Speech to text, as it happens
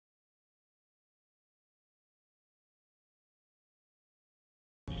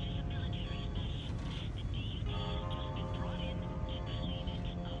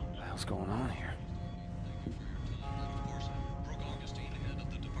hell's going on here?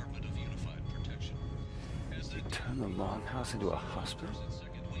 They turned the longhouse into a hospital?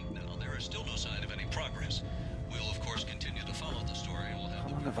 Now, there is still no sign of any progress. We'll, of course, continue to follow the story. How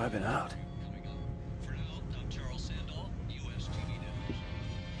long have I been out? For now, I'm Charles Sandall, U.S. TV News.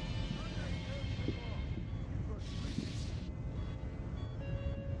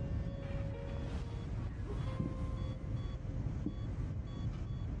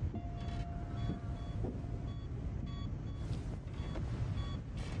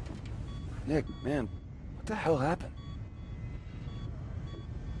 Nick, man, what the hell happened?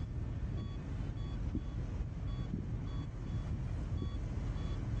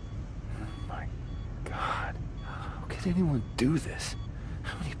 Oh my God. How could anyone do this?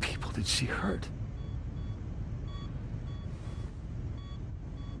 How many people did she hurt?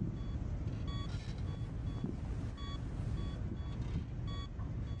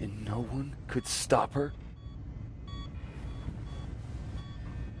 And no one could stop her?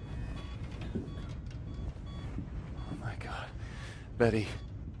 Betty.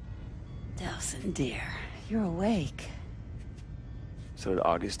 Delsin, dear, you're awake. So did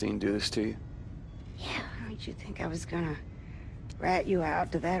Augustine do this to you? Yeah, don't you think I was gonna rat you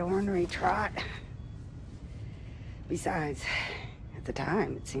out to that ornery trot? Besides, at the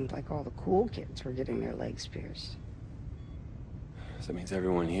time, it seemed like all the cool kids were getting their legs pierced. So that means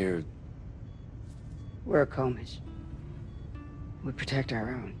everyone here... We're Comish. We protect our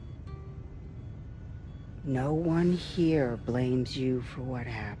own. No one here blames you for what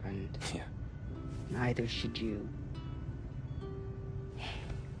happened. Yeah. Neither should you.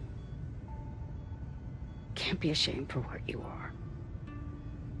 Can't be ashamed for what you are.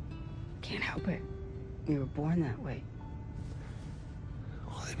 Can't help it. You were born that way.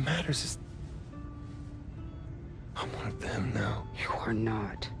 All that matters is... I'm one of them now. You are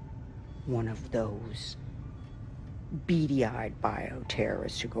not one of those beady-eyed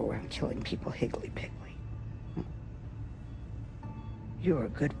bioterrorists who go around killing people higgly-piggly. You're a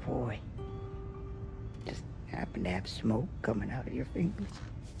good boy. Just happen to have smoke coming out of your fingers.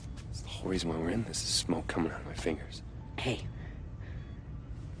 That's the whole reason why we're in this, is smoke coming out of my fingers. Hey,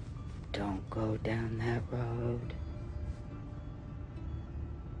 don't go down that road.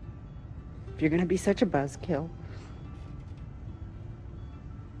 If you're gonna be such a buzzkill,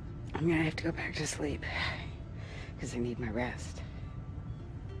 I'm gonna have to go back to sleep. Because I need my rest.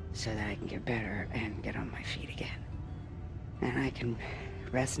 So that I can get better and get on my feet again. And I can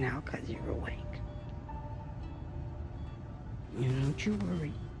rest now because you're awake. Don't you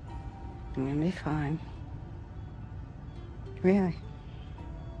worry. I'm gonna be fine. Really?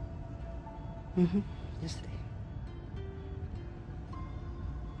 Yes, they.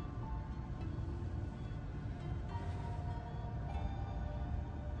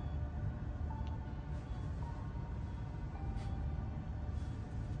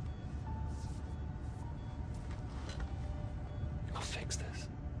 I'll fix this.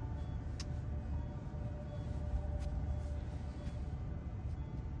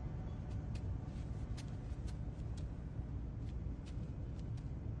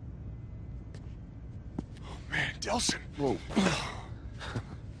 Man, Delsin! Whoa.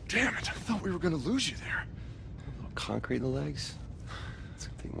 Damn it, I thought we were gonna lose you there. A little concrete in the legs? It's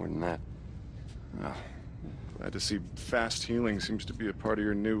gonna take more than that. Oh, glad to see fast healing seems to be a part of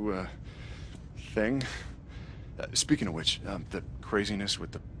your new, thing. Speaking of which, the craziness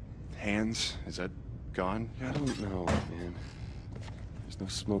with the hands, is that gone? I don't know, man. There's no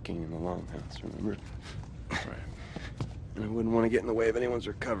smoking in the longhouse, remember? Right. And I wouldn't want to get in the way of anyone's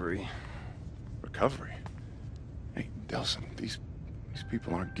recovery. Recovery? Hey, Delsin, these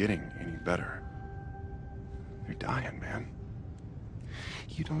people aren't getting any better. They're dying, man.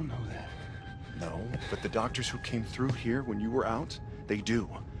 You don't know that. No, but the doctors who came through here when you were out, they do.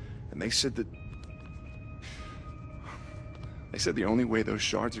 And they said that... They said the only way those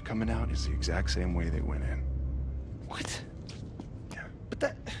shards are coming out is the exact same way they went in. What? Yeah. But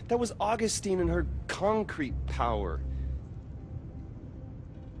that was Augustine and her concrete power.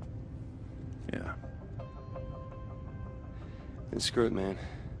 Yeah. Then screw it, man.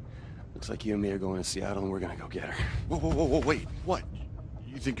 Looks like you and me are going to Seattle and we're gonna go get her. Whoa, wait, what?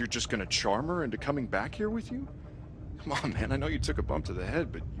 You think you're just gonna charm her into coming back here with you? Come on, man, I know you took a bump to the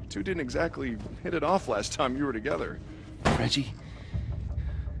head, but you two didn't exactly hit it off last time you were together. Reggie,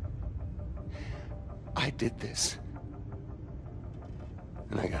 I did this.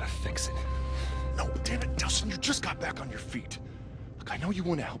 And I gotta fix it. No, damn it, Delsin, you just got back on your feet. Look, I know you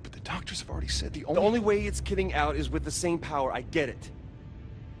want to help, but the doctors have already said the The only way it's getting out is with the same power. I get it.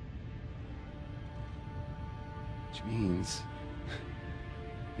 Which means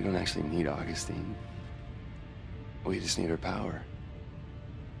We don't actually need Augustine. We just need her power.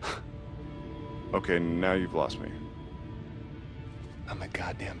 Okay, now you've lost me. I'm a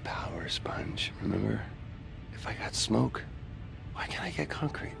goddamn power sponge, remember? If I got smoke, why can't I get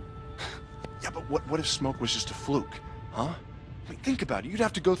concrete? Yeah, but what if smoke was just a fluke, huh? I mean, think about it. You'd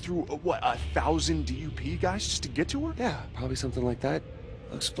have to go through, what, 1,000 D.U.P guys just to get to her? Yeah, probably something like that.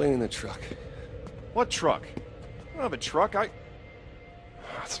 I'll explain in the truck. What truck? I don't have a truck,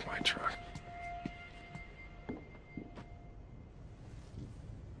 That's my truck.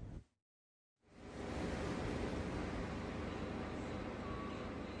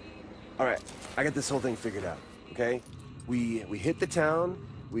 All right, I got this whole thing figured out, okay? We hit the town,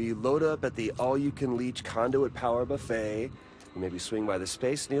 we load up at the all-you-can-leech conduit power buffet, we maybe swing by the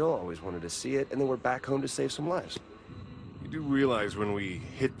Space Needle, always wanted to see it, and then we're back home to save some lives. You do realize when we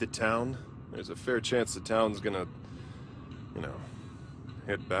hit the town, there's a fair chance the town's gonna, you know,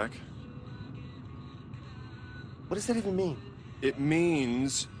 hit back? What does that even mean? It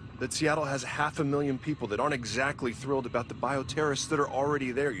means that Seattle has 500,000 people that aren't exactly thrilled about the bioterrorists that are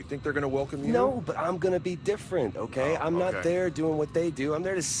already there. You think they're gonna welcome you? No, but I'm gonna be different, okay? Oh, I'm not okay. there doing what they do. I'm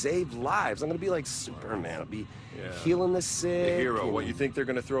there to save lives. I'm gonna be like Superman. I'll be healing the sick. The hero. and- What, you think they're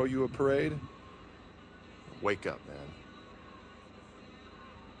gonna throw you a parade? Wake up, man.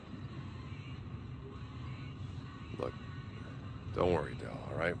 Look, don't worry, Del,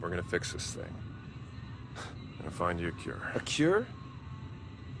 all right? We're gonna fix this thing. I'm gonna find you a cure. A cure?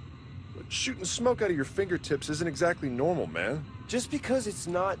 But shooting smoke out of your fingertips isn't exactly normal, man. Just because it's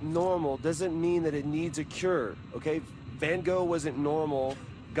not normal doesn't mean that it needs a cure, okay? Van Gogh wasn't normal.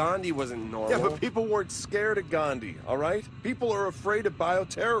 Gandhi wasn't normal. Yeah, but people weren't scared of Gandhi, all right? People are afraid of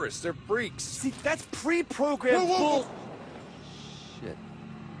bioterrorists. They're freaks. See, that's pre-programmed Whoa, whoa, bull... Shit.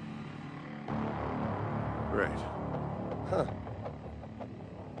 Right. Huh.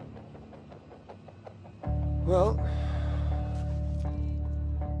 Well...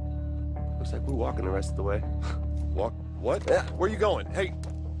 looks like we're walking the rest of the way. Walk. What? Yeah. Where are you going? Hey.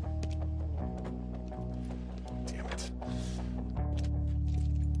 Damn it.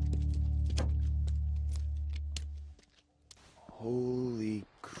 Holy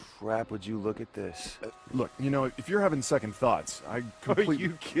crap, would you look at this? Look, you know, if you're having second thoughts, I Are completely...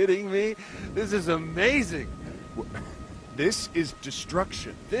 you kidding me? This is amazing. This is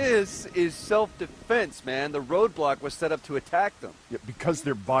destruction. This is self-defense, man. The roadblock was set up to attack them. Yeah, because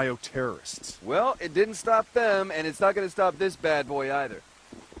they're bioterrorists. Well, it didn't stop them, and it's not going to stop this bad boy either.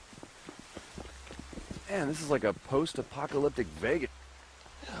 Man, this is like a post-apocalyptic Vegas.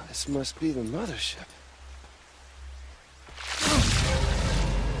 Oh, this must be the mothership.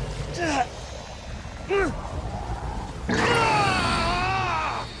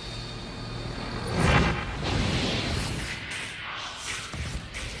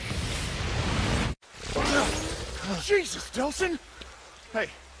 Jesus, Delsin! Hey,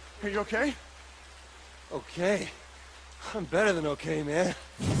 are you okay? Okay. I'm better than okay, man.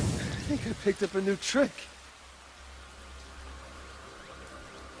 I think I picked up a new trick.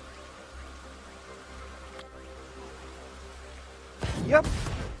 Yep.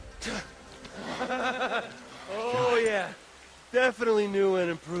 Oh, yeah. Definitely new and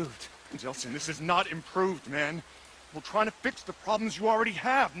improved. Delsin, this is not improved, man. We're trying to fix the problems you already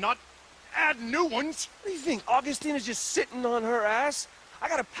have, not add new ones. What do you think, Augustine is just sitting on her ass? I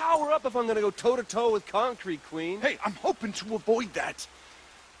gotta power up if I'm gonna go toe-to-toe with Concrete Queen. Hey, I'm hoping to avoid that.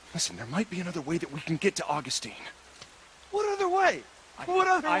 Listen, there might be another way that we can get to Augustine. What other way? What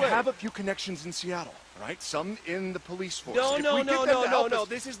other way? I have a few connections in Seattle, all right? Some in the police force. No, If no, we no, get them no, to no, help no. us-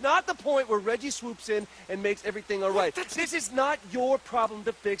 This is not the point where Reggie swoops in and makes everything all right. This is not your problem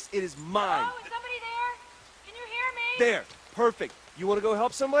to fix. It is mine. Oh, is somebody there? Can you hear me? There. Perfect. You want to go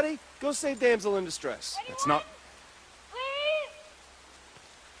help somebody? Go save damsel in distress. That's not... Please?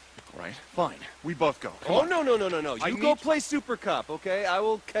 All right, fine. We both go. Come Oh, on. no, no, no, no, no. I You go need- play Super Cop, okay? I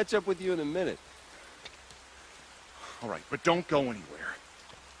will catch up with you in a minute. All right, but don't go anywhere.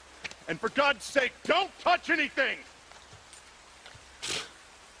 And for God's sake, don't touch anything!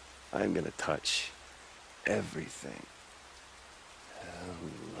 I'm gonna touch everything.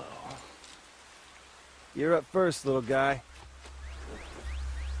 Hello. You're up first, little guy.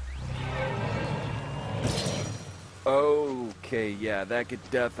 Okay, yeah, that could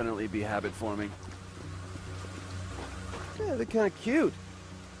definitely be habit forming. Yeah, they're kind of cute.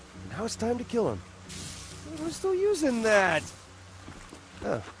 Now it's time to kill him. We're still using that.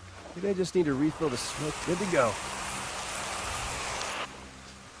 Oh, maybe I just need to refill the smoke. Good to go.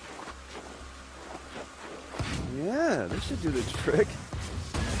 Yeah, this should do the trick.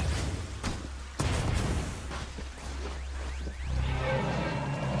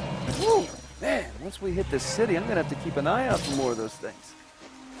 once we hit the city, I'm gonna have to keep an eye out for more of those things.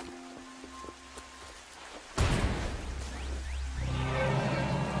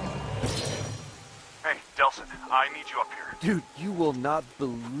 Hey, Delsin, I need you up here. Dude, you will not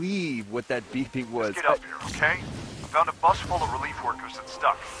believe what that beeping was. Let's get up here, okay? I found a bus full of relief workers that's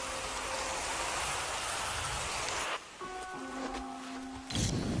stuck.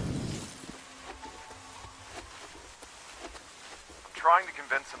 I'm trying to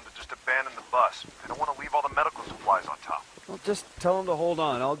convince them to just abandon the bus. They don't want to leave all the medical supplies on top. Well, just tell them to hold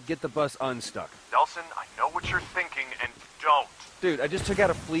on. I'll get the bus unstuck. Delsin, I know what you're thinking, and don't. Dude, I just took out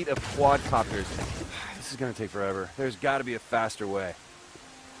a fleet of quadcopters. This is gonna take forever. There's gotta be a faster way.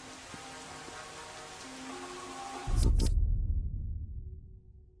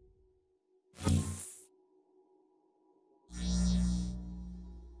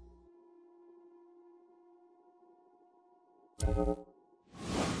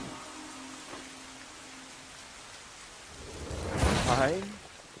 I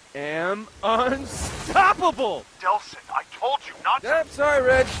am unstoppable! Delsin, I told you not to... Yep, sorry,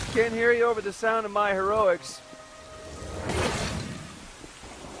 Reg. Can't hear you over the sound of my heroics.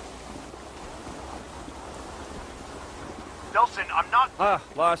 Delsin, I'm not... Ah,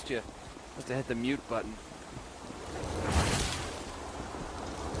 lost you. Must have hit the mute button.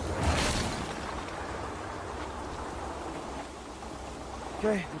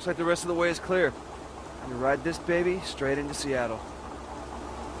 Okay, looks like the rest of the way is clear. I'm gonna ride this baby straight into Seattle.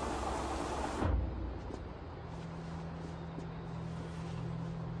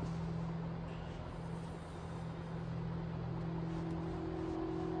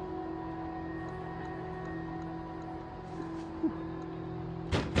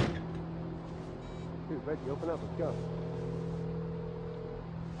 Dude, Reggie, open up. Let's go.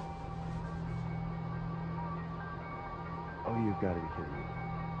 Oh, you've got to be kidding me.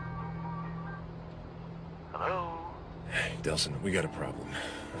 Hello? Delsin, we got a problem.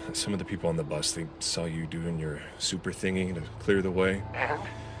 Some of the people on the bus, they saw you doing your super thingy to clear the way. And?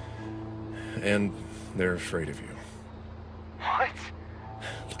 And they're afraid of you. What?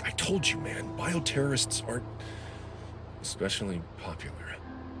 Look, I told you, man. Bioterrorists aren't especially popular.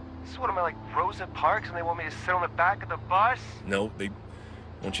 So what, am I like Rosa Parks and they want me to sit on the back of the bus? No, they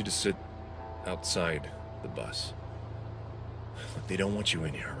want you to sit outside the bus. Look, they don't want you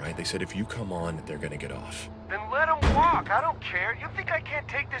in here, right? They said if you come on, they're gonna get off. Then let them walk. I don't care. You think I can't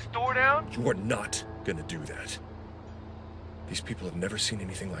take this door down? You are not gonna do that. These people have never seen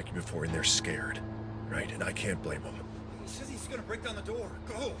anything like you before, and they're scared, right? And I can't blame them. He says he's gonna break down the door.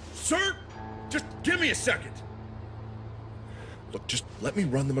 Go! Sir! Just give me a second! Look, just let me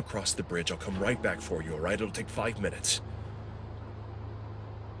run them across the bridge. I'll come right back for you, all right? It'll take 5 minutes.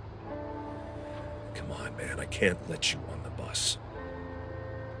 Come on, man. I can't let you on the bus.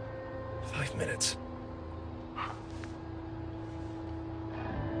 5 minutes.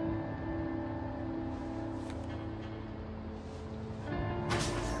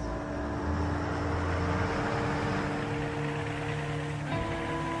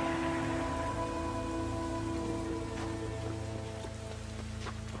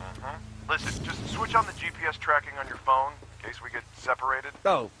 Listen, just switch on the GPS tracking on your phone in case we get separated.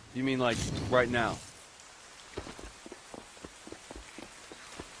 Oh, you mean like right now?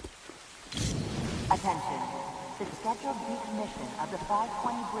 Attention. The scheduled decommission of the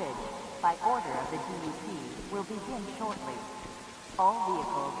 520 bridge by order of the D.U.P. will begin shortly. All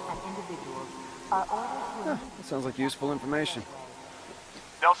vehicles and individuals are ordered to... That sounds like useful information.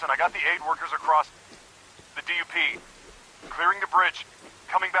 Delsin, I got the aid workers across the D.U.P. Clearing the bridge.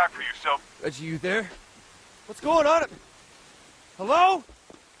 Coming back for you, so... Reggie, you there? What's going on? Hello?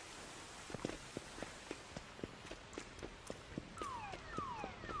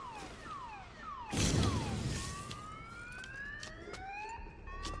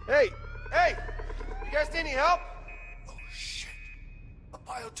 Hey! Hey! You guys need any help? Oh, shit. A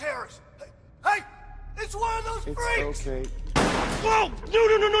bioterrorist. Hey! It's one of those freaks! Okay. Whoa!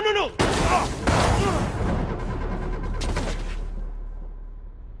 No!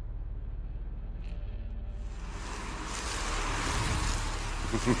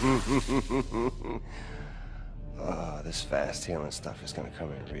 Oh, this fast healing stuff is gonna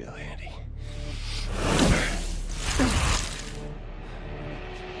come in real handy.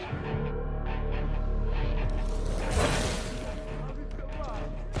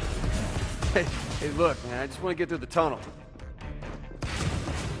 Hey, look, man, I just want to get through the tunnel.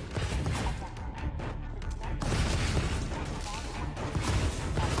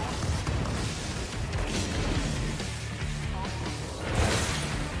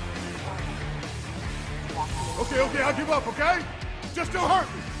 Okay, I'll give up, okay? Just don't hurt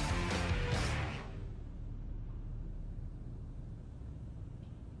me.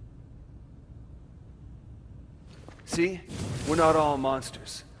 See? We're not all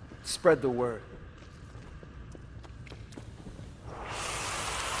monsters. Spread the word.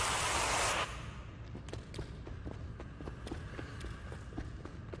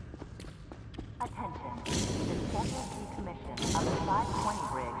 Attention. The scheduled decommission of the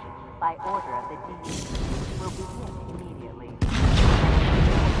 520 bridge by order of the D.U.P. will begin immediately.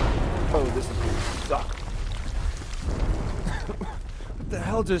 Oh, this is gonna suck. What the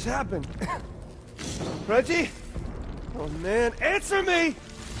hell just happened? Reggie? Oh man, answer me!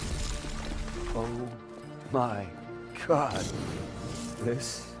 Oh my god.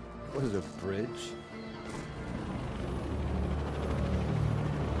 This was a bridge?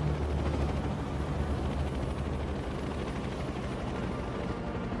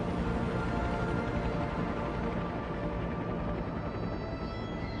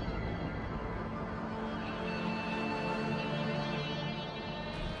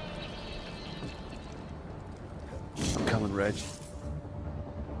 I'm coming, Reg.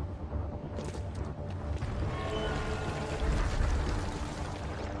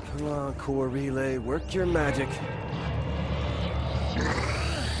 Come on, core relay, work your magic.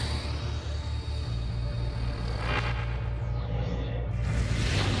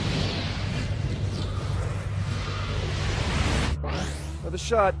 Another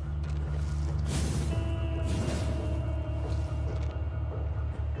shot.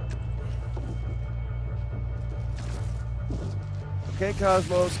 Okay,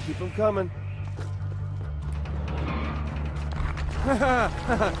 Cosmos, keep them coming.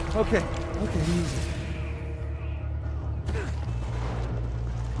 Okay, easy.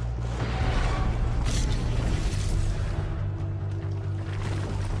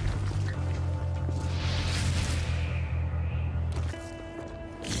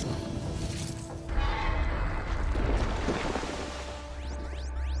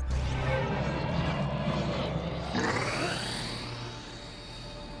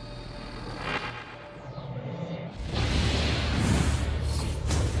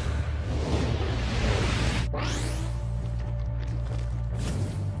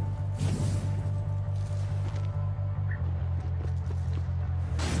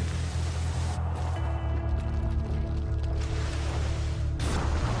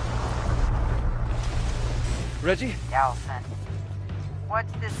 Reggie? Delsin,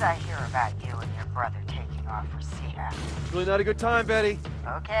 what's this I hear about you and your brother taking off for Seattle? It's really not a good time, Betty.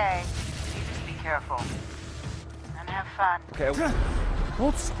 Okay, you just be careful. And have fun. Okay,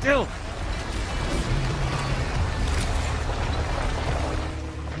 hold still.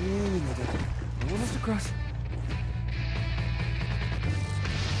 Almost across.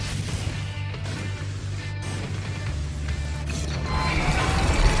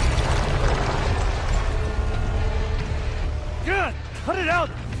 God, cut it out,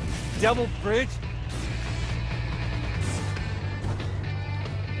 devil bridge.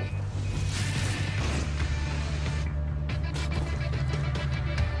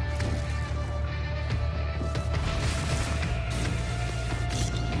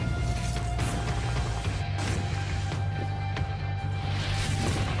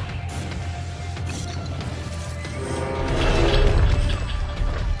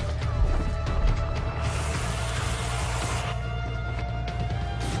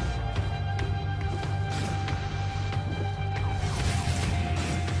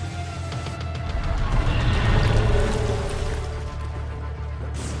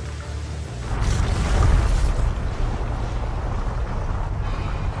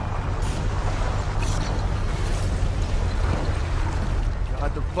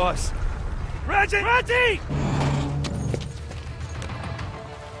 God, the bus. Reggie! Reggie!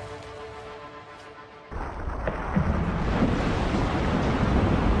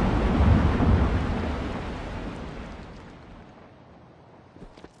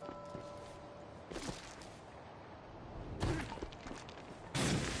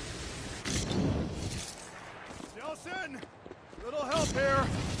 Delsin! Little help here!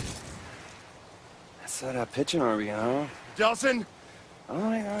 That's that pitching are we, huh? Delsin! All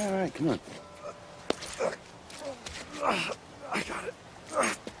right, come on. I got it.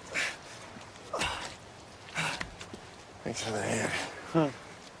 Thanks for the hand. Huh.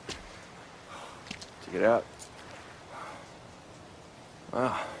 Check it out.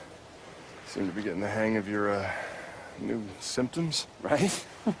 Wow. Seem to be getting the hang of your, new symptoms. Right?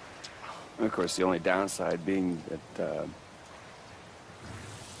 And of course, the only downside being that,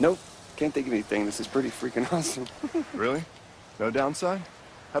 nope, can't think of anything. This is pretty freaking awesome. Really? No downside?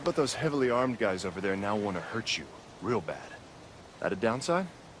 How about those heavily armed guys over there now want to hurt you? Real bad. That a downside?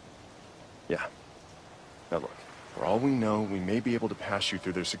 Yeah. Now look, for all we know, we may be able to pass you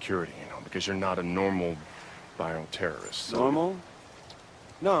through their security, because you're not a normal bioterrorists. Normal?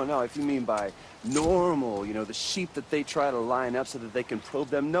 No, if you mean by normal, you know, the sheep that they try to line up so that they can probe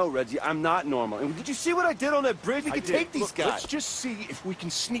them. No, Reggie, I'm not normal. And did you see what I did on that bridge? We could take these guys. Let's just see if we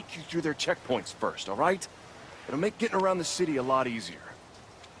can sneak you through their checkpoints first, all right? It'll make getting around the city a lot easier.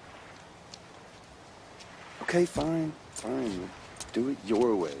 Okay, fine. Do it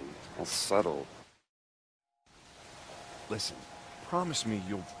your way. I'll settle. Listen, promise me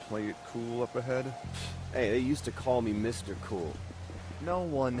you'll play it cool up ahead. Hey, they used to call me Mr. Cool. No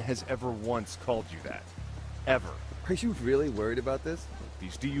one has ever once called you that. Ever. Are you really worried about this?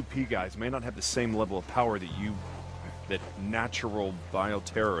 These D.U.P. guys may not have the same level of power that natural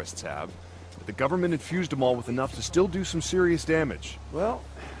bioterrorists have, but the government infused them all with enough to still do some serious damage. Well,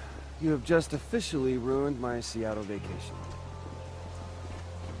 you have just officially ruined my Seattle vacation.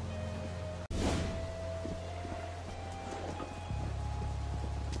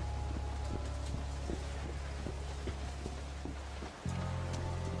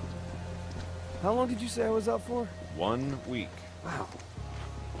 How long did you say I was up for? 1 week. Wow.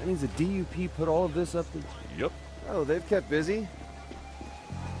 That means the D.U.P. put all of this up to... Yep. Oh, they've kept busy.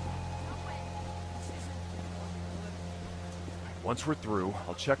 Once we're through,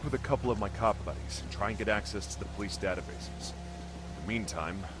 I'll check with a couple of my cop buddies and try and get access to the police databases. In the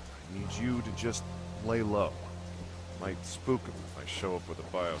meantime, I need you to just lay low. Might spook them if I show up with a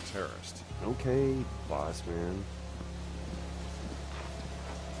bioterrorist. Okay, boss man.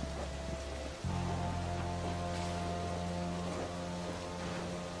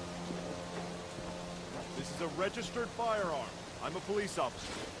 This is a registered firearm. I'm a police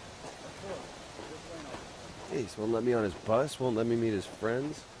officer. Hey, so won't let me on his bus, won't let me meet his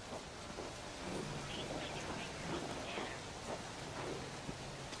friends.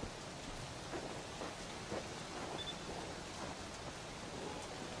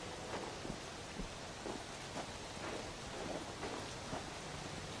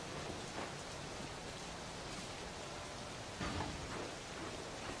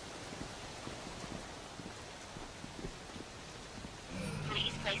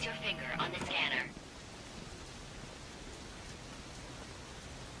 Please place your finger on the scanner.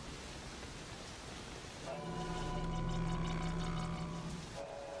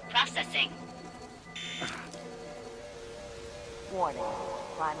 Processing. Warning.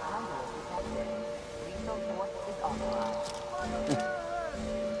 Prime conduit detected. Lethal force is authorized.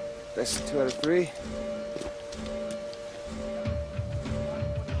 That's 2 out of 3.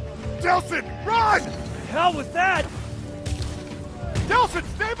 Delsin, run! Hell with that! Delsin,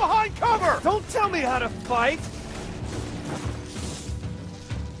 stay behind cover! Don't tell me how to fight!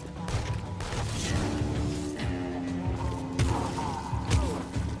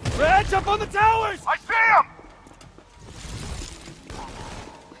 Reg, up on the towers! I see him!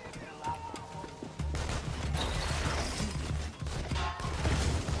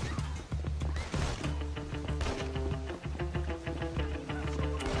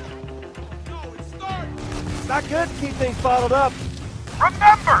 It's not good to keep things bottled up.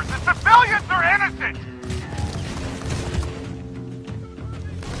 Remember, the civilians are innocent!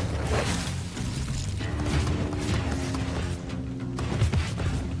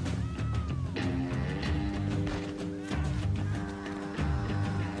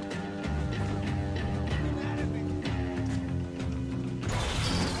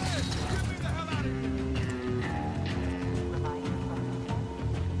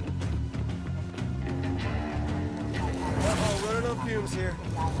 Uh-oh, running on fumes here.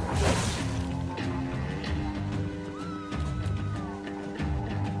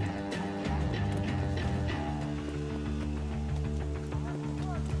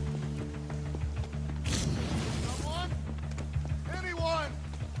 Anyone?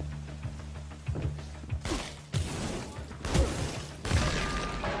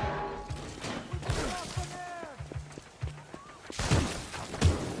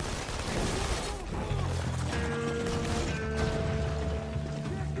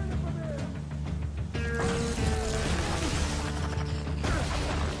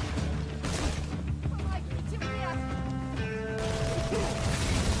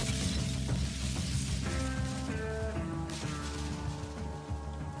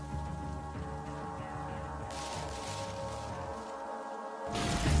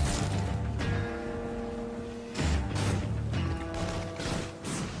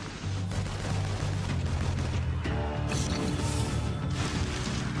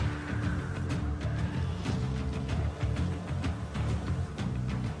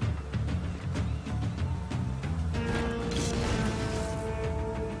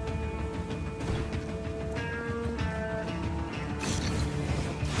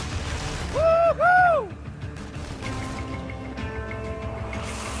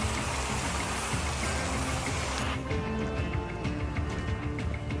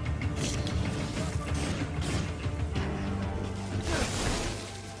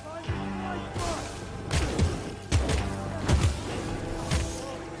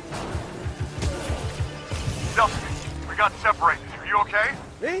 okay?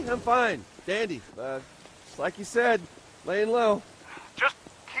 Me? I'm fine. Dandy. Just like you said, laying low. Just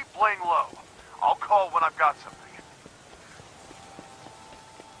keep laying low. I'll call when I've got something.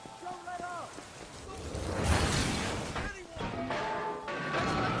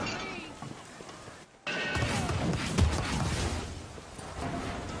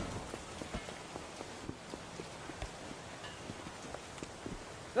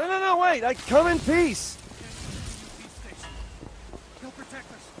 No, wait! I come in peace! He'll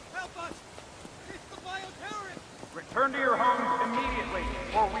protect us. Help us! It's the bioterrorist! Return to your homes immediately,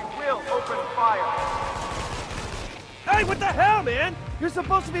 or we will open fire. Hey, what the hell, man? You're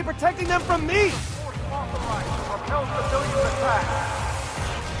supposed to be protecting them from me! Force authorized to repel civilian attack.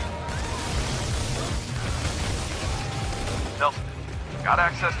 Delsin, got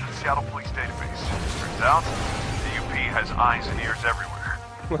access to the Seattle Police database. Turns out, D.U.P has eyes and ears everywhere.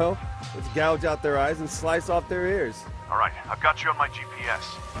 Well, let's gouge out their eyes and slice off their ears. All right, I've got you on my GPS.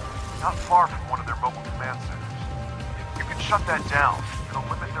 Not far from one of their mobile command centers. If you can shut that down, it'll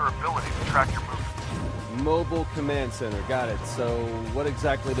limit their ability to track your movements. Mobile command center, got it. So, what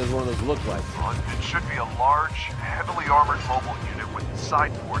exactly does one of those look like? Well, it should be a large, heavily armored mobile unit with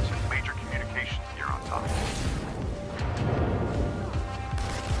side ports and major communications gear on top.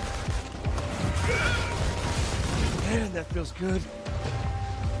 Man, that feels good.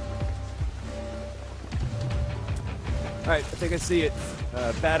 Alright, I think I see it.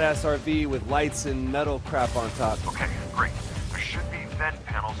 Badass RV with lights and metal crap on top. Okay, great. There should be vent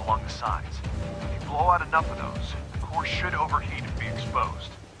panels along the sides. If you blow out enough of those, the core should overheat and be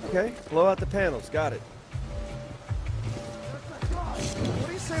exposed. Okay, blow out the panels, got it. What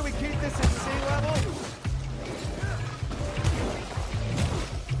do you say we keep this at sea level?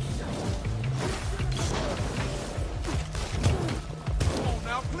 Oh,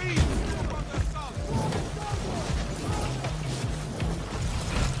 now please!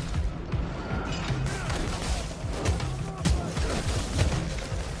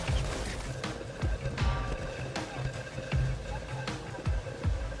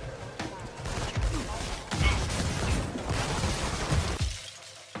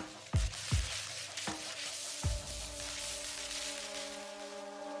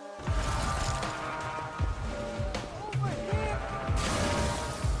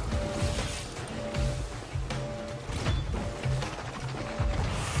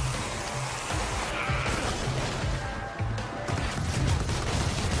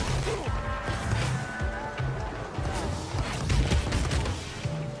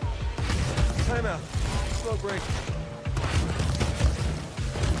 Time out. Slow break.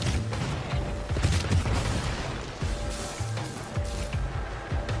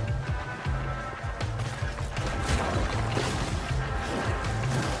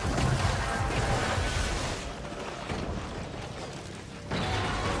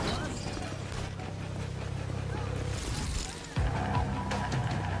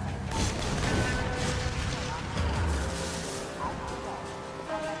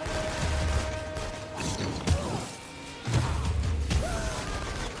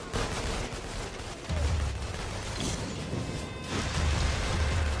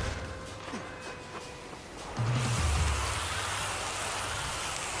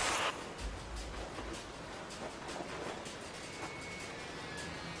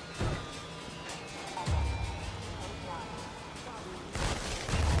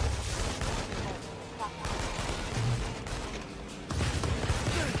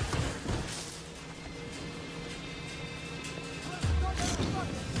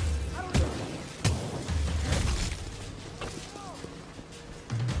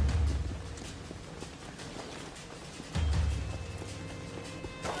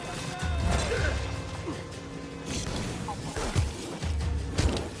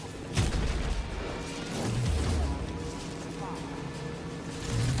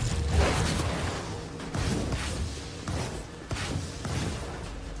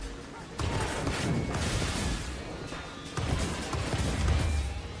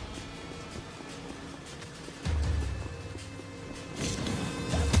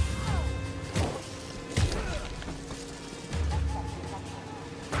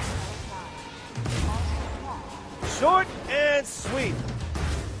 Short and sweet.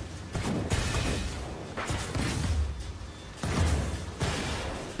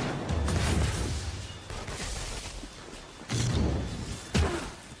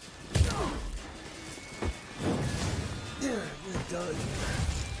 You're done.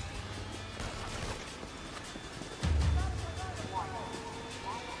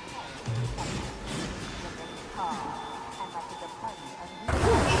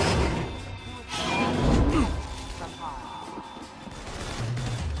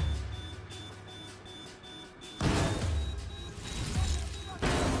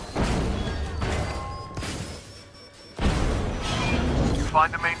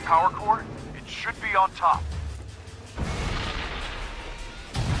 Find the main power core. It should be on top.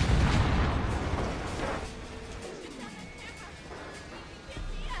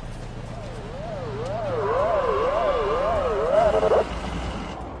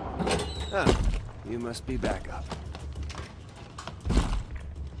 Ah, you must be back up.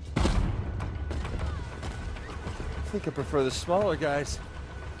 I think I prefer the smaller guys.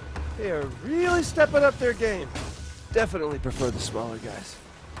 They are really stepping up their game. Definitely prefer the smaller guys.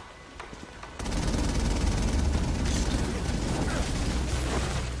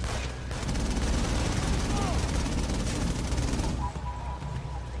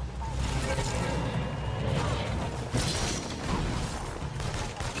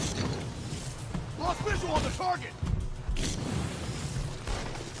 Lost visual on the target!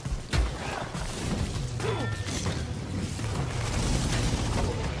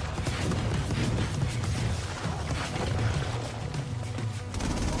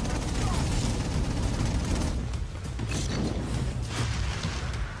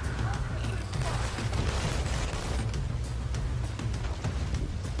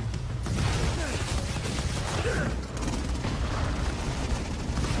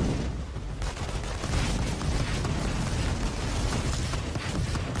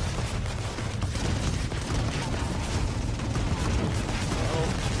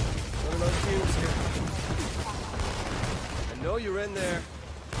 I know you're in there.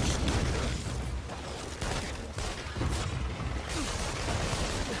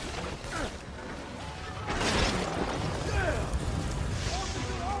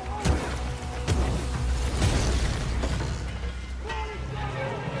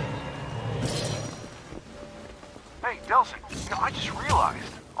 Hey, Delsin, I just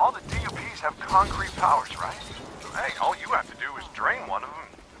realized all the D.U.Ps have concrete powers, right? So, hey, all you have to do is drain one of them,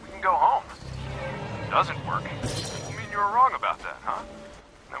 and we can go home. If it doesn't work, I mean, you were wrong about that, huh?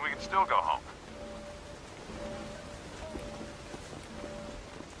 Then we can still go home.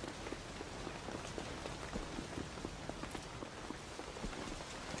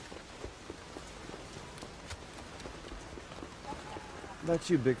 How about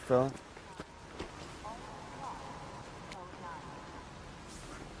you, big fella?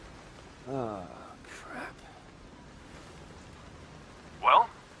 Oh, crap. Well,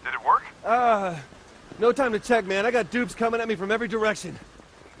 did it work? No time to check, man. I got dupes coming at me from every direction.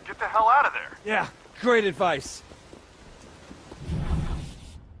 Get the hell out of there. Yeah, great advice.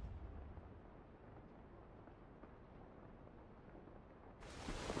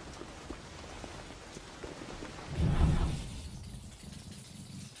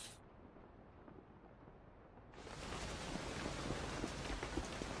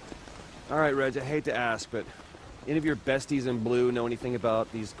 All right, Reg, I hate to ask, but any of your besties in blue know anything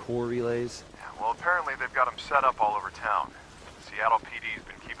about these core relays? Yeah, well, apparently they've got them set up all over town. Seattle PD's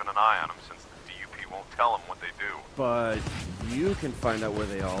been keeping an eye on them since the D.U.P won't tell them what they do. But you can find out where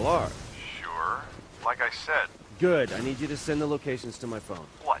they all are. Sure. Like I said. Good. I need you to send the locations to my phone.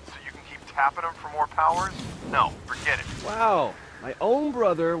 What, so you can keep tapping them for more powers? No, forget it. Wow. My own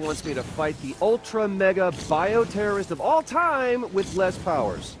brother wants me to fight the ultra-mega bioterrorist of all time with less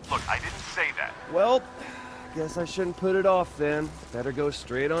powers. Look, I didn't say that. Well, guess I shouldn't put it off then. Better go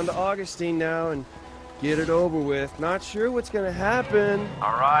straight on to Augustine now and get it over with. Not sure what's gonna happen.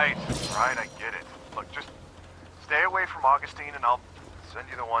 All right, I get it. Look, just stay away from Augustine and I'll send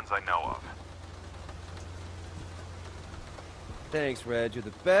you the ones I know of. Thanks, Reg. You're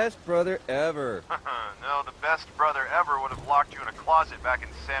the best brother ever. No, the best brother ever would have locked you in a closet back in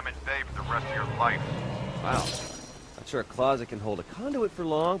Salmon Bay for the rest of your life. Wow. Not sure a closet can hold a conduit for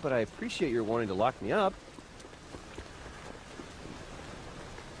long, but I appreciate your wanting to lock me up.